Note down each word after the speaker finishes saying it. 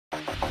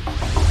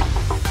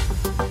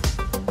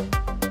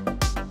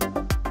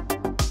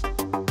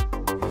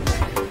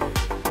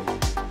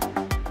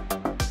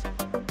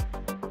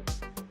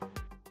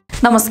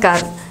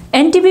नमस्कार।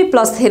 NTV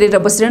plus हेरेर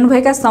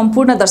बसिरहनुभएका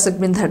सम्पूर्ण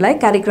दर्शकवृन्दहरूलाई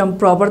कार्यक्रम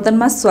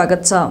प्रवर्धनमा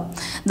स्वागत छ।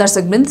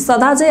 दर्शकवृन्द,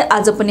 सदाझै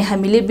आज पनि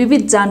हामीले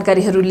विविध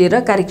जानकारीहरू लिएर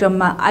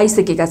कार्यक्रममा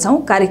आइसकेका छौं।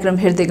 कार्यक्रम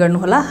हेर्दै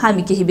गर्नुहोला,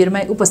 हामी केही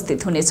बेरमै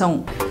उपस्थित हुनेछौं।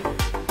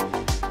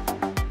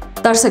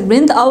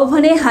 दर्शकवृन्द, अब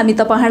भने हामी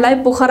तपाईहरुलाई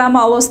पोखरामा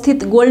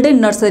अवस्थित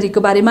गोल्डन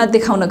नर्सरीको बारेमा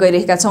देखाउन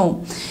गइरहेका छौं।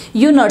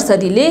 यो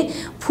नर्सरीले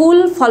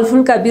फूल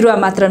फलफूलका बिरुवा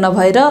मात्र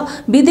नभएर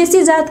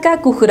विदेशी जातका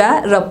कुखुरा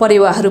र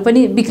परेवाहरू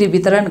पनि बिक्री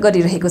वितरण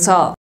गरिरहेको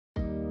छ।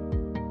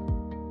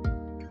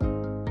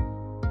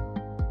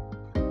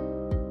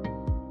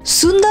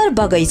 सुन्दर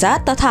बगैँचा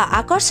तथा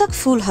आकर्षक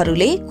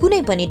फूलहरूले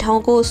कुनै पनि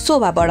ठाउँको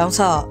शोभा बढाउँछ।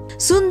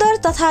 सुन्दर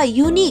तथा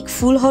युनिक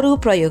फूलहरू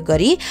प्रयोग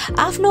गरी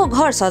आफ्नो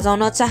घर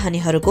सजाउन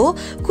चाहनेहरूको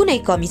कुनै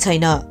कमी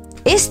छैन।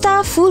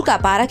 यस्ता फूलका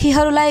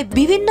पारखीहरूलाई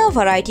विभिन्न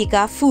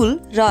भराइटीका फूल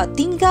र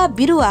तिनका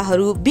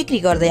बिरुवाहरू बिक्री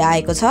गर्दै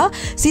आएको छ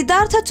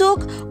सिद्धार्थ चौक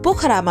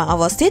पोखरामा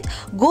अवस्थित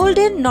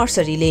गोल्डन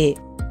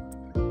नर्सरीले।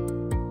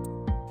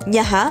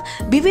 यहाँ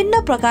विभिन्न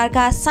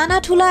प्रकारका साना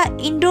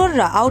ठुला इन्डोर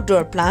र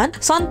आउटडोर प्लान्ट,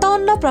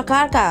 57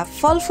 प्रकारका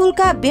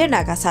फलफूलका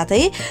बेर्नाका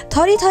साथै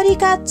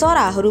थरीथरीका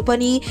चराहरू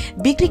पनि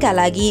बिक्रीका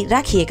लागि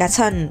राखिएका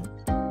छन्।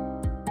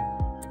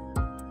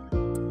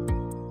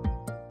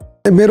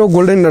 मेरो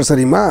गोल्डन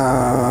नर्सरीमा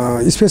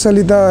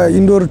स्पेशली त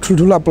इन्डोर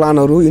ठुल्ठुला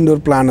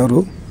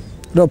प्लान्टहरू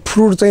र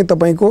फ्रुट चाहिँ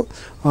तपाईको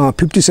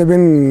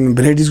 57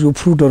 भेराइटिजको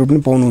फ्रुटहरू पनि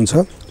पाउनुहुन्छ।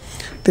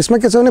 त्यसमा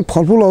के छ भने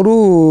फलफूलहरू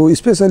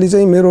स्पेशली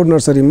चाहिँ मेरो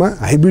नर्सरीमा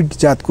हाइब्रिड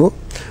जातको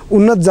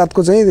उन्नत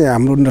जातको चाहिँ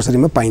हाम्रो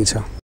नर्सरीमा पाइन्छ।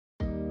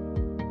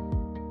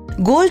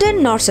 गोल्डन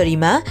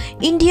नर्सरीमा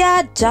India,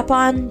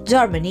 Japan,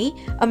 Germany,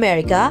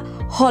 America,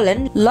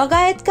 Holland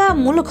लगायतका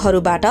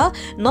मुलुकहरूबाट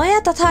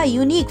नयाँ तथा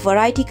युनिक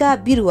भराइटीका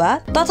बिरुवा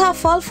तथा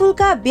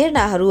फलफूलका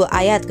बेर्नाहरू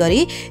आयात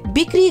गरी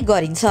बिक्री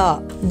गरिन्छ।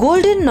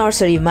 गोल्डन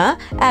नर्सरीमा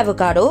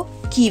एभोकाडो,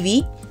 किवी,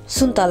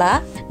 सुन्तला,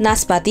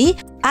 नास्पाती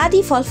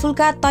आदि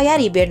फलफूलका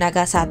तयारी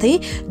बेर्नाका साथै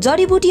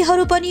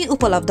जडीबुटीहरू पनि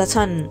उपलब्ध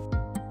छन्।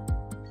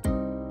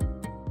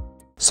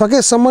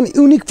 सकेसम्म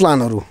युनिक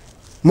प्लान्टहरू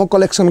म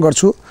कलेक्सन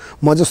गर्छु।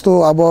 म जस्तो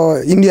अब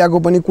इन्डियाको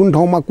पनि कुन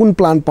ठाउँमा कुन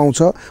प्लान्ट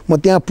पाउँछ म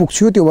त्यहाँ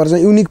पुग्छु। त्यो भएर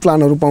चाहिँ युनिक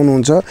प्लान्टहरू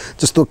पाउनुहुन्छ,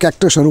 जस्तो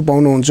क्याक्टसहरू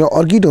पाउनुहुन्छ,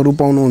 अर्किडहरू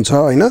पाउनुहुन्छ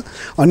हैन।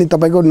 अनि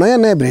तपाईको नयाँ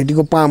नयाँ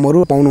भेराइटीको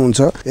पामहरू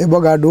पाउनुहुन्छ,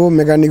 एभोकाडो,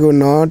 मेकानिको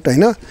नट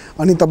हैन।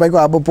 अनि तपाईको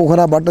अब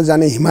पोखराबाट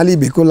जाने हिमाली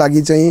भेकको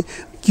लागि चाहिँ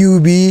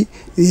क्युबी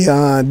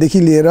देखि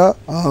लिएर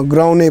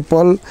ग्राउन्ड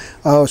एप्पल,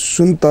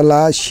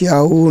 सुन्तला,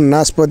 स्याउ,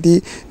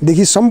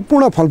 नास्पतिदेखि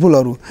सम्पूर्ण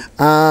फलफूलहरू,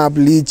 आँप,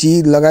 लिची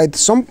लगायत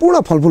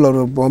सम्पूर्ण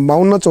फलफूलहरू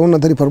 52-54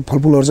 थरी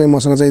फलफूलहरू चाहिँ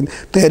मसँग चाहिँ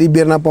तयारी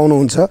बेर्ना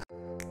पाउनुहुन्छ।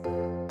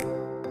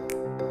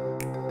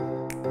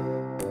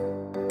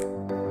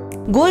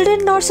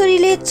 गोल्डन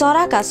नर्सरीले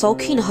चराका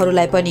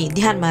शौखिनहरूलाई पनि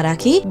ध्यानमा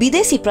राखी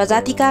विदेशी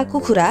प्रजातिका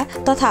कुखुरा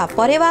तथा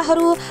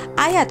परेवाहरू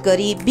आयात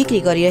गरी बिक्री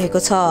गरिरहेको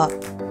छ।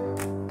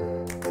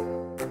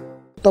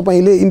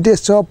 तपाईले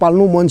इन्ट्रेस्ट छ,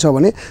 पाल्नु मन छ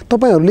भने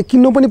तपाईहरुले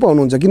किन्न पनि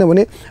पाउनुहुन्छ।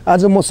 किनभने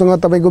आज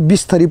मसँग तपाईको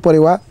 20 थरी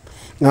परेवा,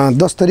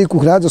 10 थरी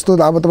कुखुरा, जस्तो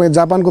अब तपाईँ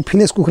जापानको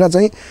फिनेस कुखुरा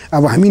चाहिँ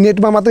अब हामी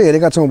नेटमा मात्रै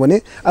हेरेका छौँ भने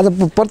आज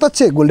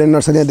प्रत्यक्ष गोल्डन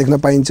नर्सरीमा देख्न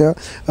पाइन्छ।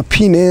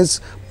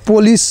 फिनेस,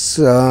 पोलिस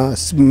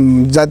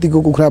जातिको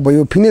कुखुरा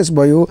भयो, फिनेस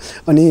भयो,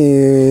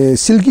 अनि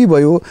सिल्की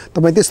भयो।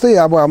 तपाईँ त्यस्तै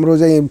अब हाम्रो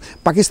चाहिँ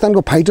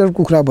पाकिस्तानको फाइटर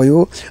कुखुरा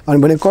भयो,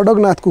 अनि भने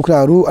कडकनाथ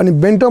कुखुराहरू, अनि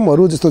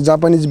बेन्टमहरू जस्तो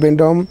जापानिज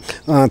बेन्टम,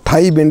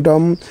 थाई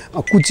बेन्टम,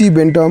 कुची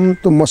बेन्टम,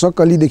 त्यो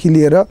मसक्कलीदेखि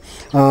लिएर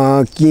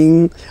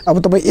किङ, अब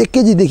तपाईँ 1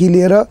 केजीदेखि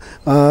लिएर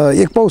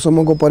 1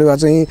 पाउसम्मको परेवा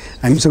चाहिँ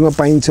हामीसँग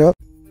पाइन्छ।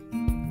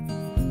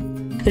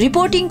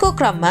 रिपोर्टिङको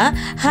क्रममा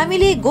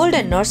हामीले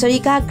गोल्डन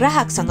नर्सरीका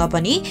ग्राहकसँग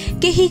पनि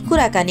केही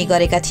कुराकानी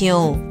गरेका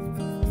थियौं।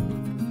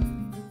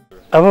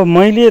 अब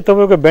मैले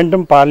तपाईको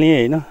बेन्टम पाल्ने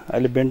हैन,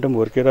 अहिले बेन्टम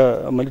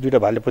हुर्केर मैले 2टा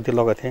भालेपत्ती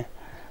लगाएको थिएँ।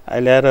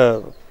 अहिले आएर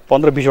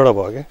 15-20 वटा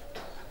भयो के।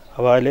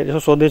 अब अहिले यसो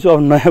सोध्दैछु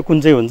अब नयाँ कुन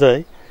चाहिँ हुन्छ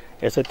है,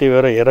 यसो त्यही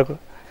भएर हेरेको।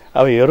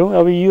 अब हेरौँ,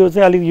 अब यो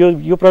चाहिँ अलिक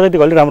यो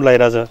प्रजातिको अलि राम्रो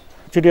लागिरहेछ।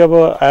 छिटो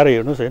अब आएर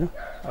हेर्नुस् हैन।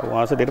 अब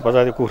उहाँ चाहिँ धेरै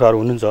प्रजातिको कुखुराहरू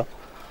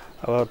हुनुहुन्छ।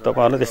 अब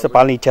तपाईहरुलाई त्यस्तो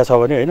पाल्ने इच्छा छ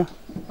भने हैन,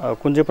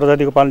 कुन चाहिँ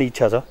प्रजातिको पाल्ने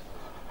इच्छा छ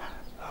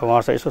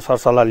उहाँसँग यसो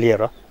सरसल्लाह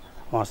लिएर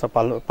उहाँसँग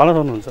पाल्न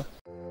सक्नुहुन्छ।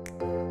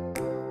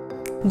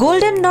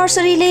 गोल्डन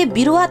नर्सरीले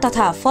बिरुवा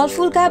तथा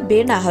फलफूलका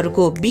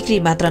बेर्नाहरूको बिक्री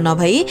मात्र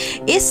नभई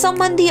यस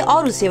सम्बन्धी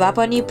अरू सेवा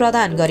पनि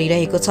प्रदान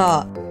गरिरहेको छ,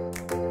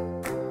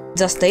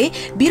 जस्तै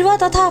बिरुवा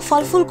तथा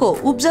फलफूलको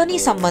उब्जनी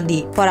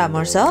सम्बन्धी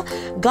परामर्श,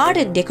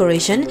 गार्डन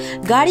डेकोरेसन,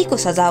 गाडीको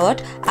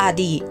सजावट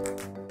आदि।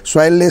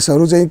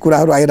 सोइललेसहरू चाहिँ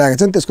कुराहरू आइरहेका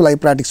छन्, त्यसको लागि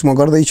प्र्याक्टिस म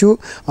गर्दैछु।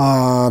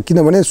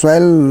 किनभने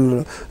सोइल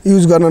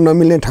युज गर्न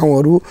नमिल्ने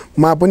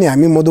ठाउँहरूमा पनि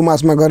हामी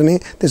मधुमासमा गर्ने,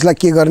 त्यसलाई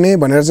के गर्ने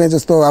भनेर चाहिँ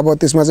जस्तो अब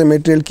त्यसमा चाहिँ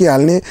मेटेरियल के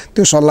हाल्ने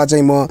त्यो सल्लाह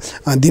चाहिँ म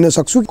दिन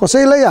सक्छु।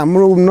 कसैलाई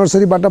हाम्रो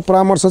नर्सरीबाट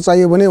परामर्श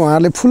चाहियो भने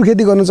उहाँहरूले फुल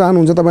खेती गर्न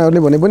चाहनुहुन्छ तपाईहरुले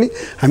भने पनि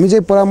हामी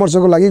चाहिँ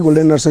परामर्शको लागि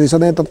गोल्डन नर्सरी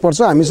सधैँ तत्पर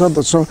छ। हामी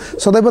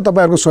सदैव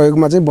तपाईहरुको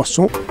सहयोगमा चाहिँ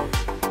बस्छौँ।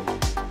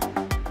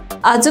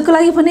 आजको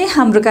लागि भने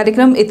हाम्रो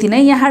कार्यक्रम यति नै।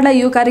 यहाँलाई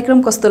यो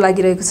कार्यक्रम कस्तो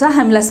लागिरहेको छ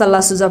हामीलाई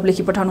सल्लाह सुझाव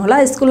लेखी पठाउनुहोला।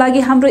 यसको लागि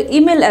हाम्रो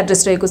इमेल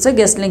एड्रेस रहेको छ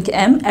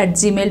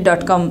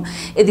guestlinkm@gmail.com।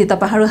 यदि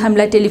तपाईहरु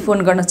हामीलाई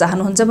टेलिफोन गर्न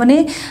चाहनुहुन्छ भने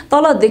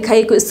तल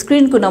देखाइएको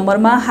स्क्रिनको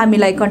नम्बरमा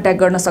हामीलाई कन्ट्याक्ट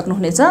गर्न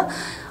सक्नुहुनेछ।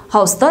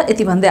 हवस् त,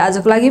 यति भन्दै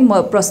आजको लागि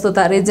म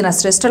प्रस्तुता रेजिना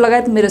श्रेष्ठ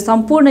लगायत मेरो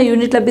सम्पूर्ण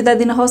युनिटलाई बिदा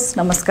दिनुहोस्।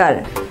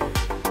 नमस्कार।